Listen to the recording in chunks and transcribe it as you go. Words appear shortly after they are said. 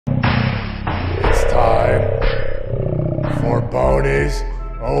Bony's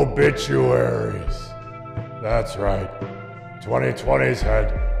Obituaries. That's right, 2020's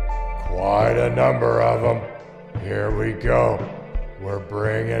had quite a number of them. Here we go. We're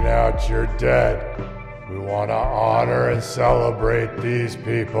bringing out your dead. We want to honor and celebrate these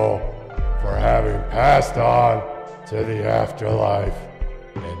people for having passed on to the afterlife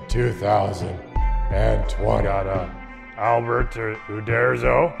in 2020. Got Albert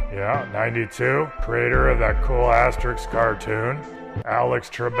Uderzo, 92, creator of that cool Asterix cartoon. Alex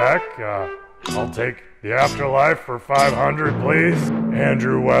Trebek, I'll take the afterlife for 500, please.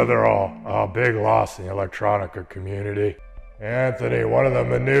 Andrew Weatherall, a big loss in the electronica community. Anthony, one of the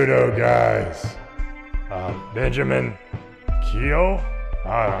Menudo guys. Benjamin Keogh,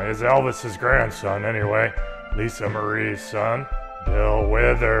 I don't know, he's Elvis's grandson anyway. Lisa Marie's son. Bill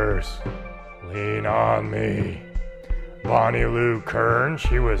Withers, Lean on Me. Bonnie Lou Kern,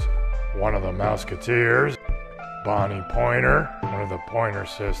 she was one of the Mouseketeers. Bonnie Pointer, one of the Pointer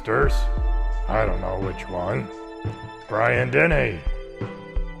Sisters. I don't know which one. Brian Denny,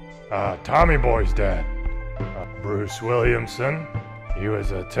 Tommy Boy's dad. Bruce Williamson, he was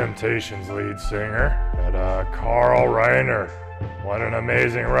a Temptations lead singer. And Carl Reiner, what an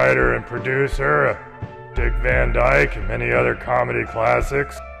amazing writer and producer. Dick Van Dyke and many other comedy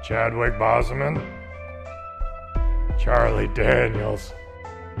classics. Chadwick Boseman. Charlie Daniels.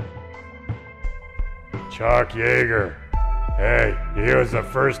 Chuck Yeager. Hey, he was the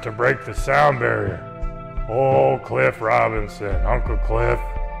first to break the sound barrier. Old Cliff Robinson, Uncle Cliff.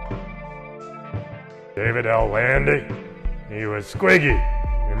 David L. Landy, he was Squiggy.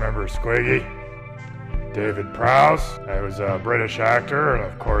 You remember Squiggy? David Prowse, he was a British actor, and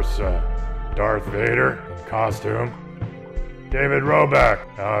of course Darth Vader in costume. David Roback,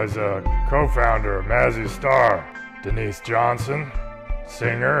 is a co-founder of Mazzy Star. Denise Johnson,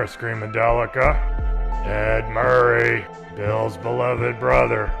 singer of Screamadelica. Ed Murray, Bill's beloved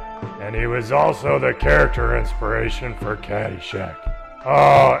brother, and he was also the character inspiration for Caddyshack.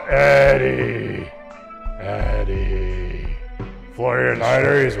 Oh, Eddie. Florian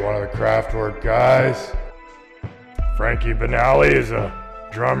Schneider, he's one of the Kraftwerk guys. Frankie Banali is a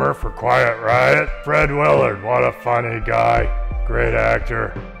drummer for Quiet Riot. Fred Willard, what a funny guy. Great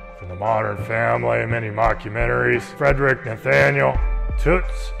actor from The Modern Family, many mockumentaries. Frederick Nathaniel,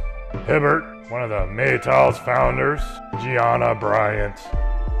 Toots Hibbert, one of the Maytals founders. Gianna Bryant,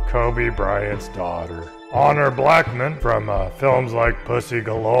 Kobe Bryant's daughter. Honor Blackman from films like Pussy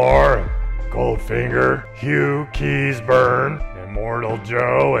Galore and Goldfinger. Hugh Keysburn, Immortal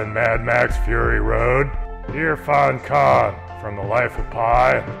Joe and Mad Max Fury Road. Irfan Khan from The Life of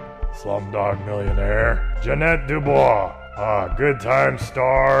Pi and Slumdog Millionaire. Jeanette Dubois, Good Time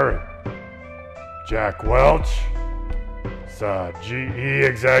star. Jack Welch, he's a GE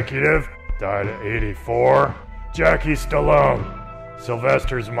executive, died at 84. Jackie Stallone,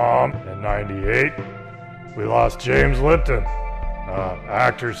 Sylvester's mom in 98. We lost James Lipton.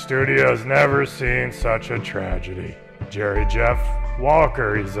 Actors Studios never seen such a tragedy. Jerry Jeff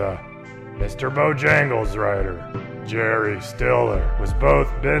Walker, he's a Mr. Bojangles writer. Jerry Stiller was both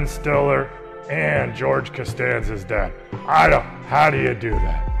Ben Stiller and George Costanza's dad. How do you do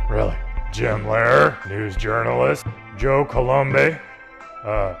that? Really? Jim Lehrer, news journalist. Joe Colombe,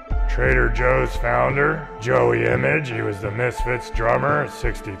 Trader Joe's founder. Joey Image, he was the Misfits drummer at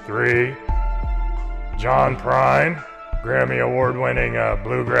 63. John Prine, Grammy Award-winning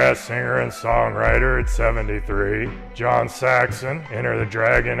bluegrass singer and songwriter at 73. John Saxon, Enter the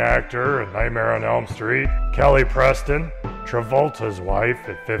Dragon actor at Nightmare on Elm Street. Kelly Preston, Travolta's wife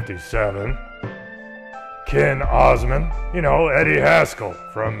at 57. Ken Osmond, Eddie Haskell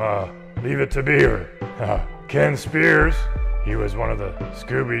from Leave It to Beaver. Ken Spears, he was one of the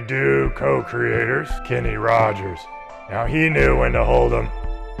Scooby-Doo co-creators. Kenny Rogers, now he knew when to hold him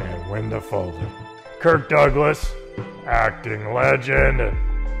and when to fold him. Kirk Douglas, acting legend, and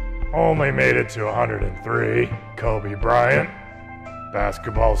only made it to 103. Kobe Bryant,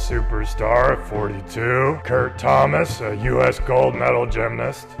 basketball superstar at 42. Kurt Thomas, a U.S. gold medal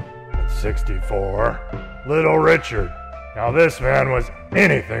gymnast at 64. Little Richard, now this man was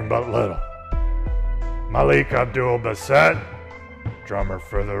anything but little. Malik Abdul-Bassett, drummer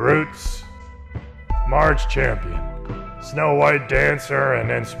for The Roots. March Champion, Snow White dancer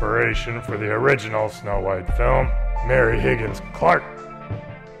and inspiration for the original Snow White film. Mary Higgins Clark.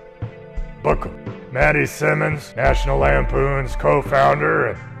 Booker. Maddie Simmons, National Lampoon's co-founder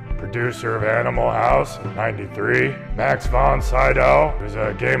and producer of Animal House in 93. Max von Sydow, who's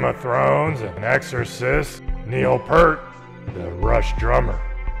a Game of Thrones and an Exorcist. Neil Peart, the Rush drummer.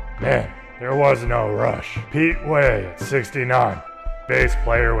 Man, there was no Rush. Pete Way at 69, bass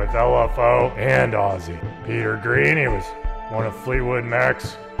player with LFO and Ozzy. Peter Green, he was one of Fleetwood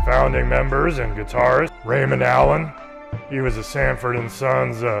Mac's founding members and guitarist. Raymond Allen, he was a Sanford and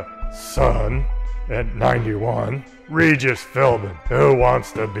Sons son at 91. Regis Philbin, Who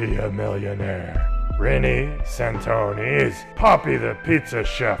Wants to Be a Millionaire? Rennie Santoni is Poppy the pizza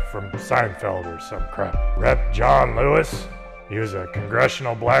chef from Seinfeld or some crap. Rep. John Lewis, he was a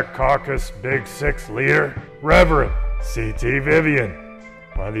Congressional Black Caucus Big Six leader. Reverend C.T. Vivian,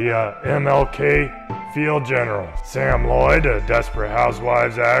 one of the MLK field generals. Sam Lloyd, a Desperate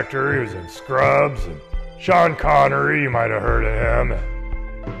Housewives actor, he was in Scrubs. And Sean Connery, you might have heard of him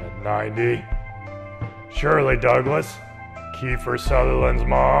at 90. Shirley Douglas, Kiefer Sutherland's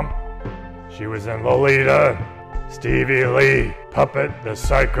mom, she was in Lolita. Stevie Lee, Puppet the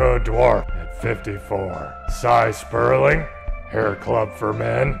Psycho Dwarf at 54. Cy Sperling, Hair Club for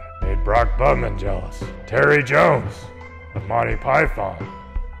Men, made Brock Budman jealous. Terry Jones of Monty Python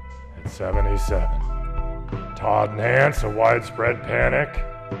at 77. Todd Nance of Widespread Panic,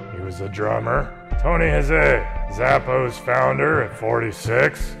 he was a drummer. Tony Jose, Zappo's founder at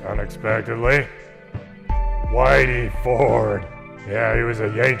 46, unexpectedly. Whitey Ford, yeah, he was a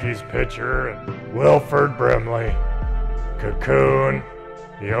Yankees pitcher. And Wilford Brimley, Cocoon,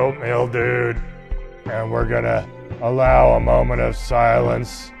 the Oatmeal Dude. And we're gonna allow a moment of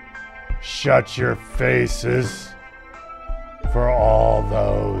silence. Shut your faces for all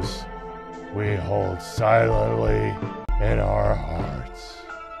those we hold silently in our hearts.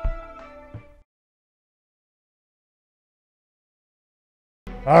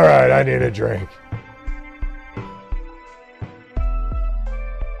 All right, I need a drink.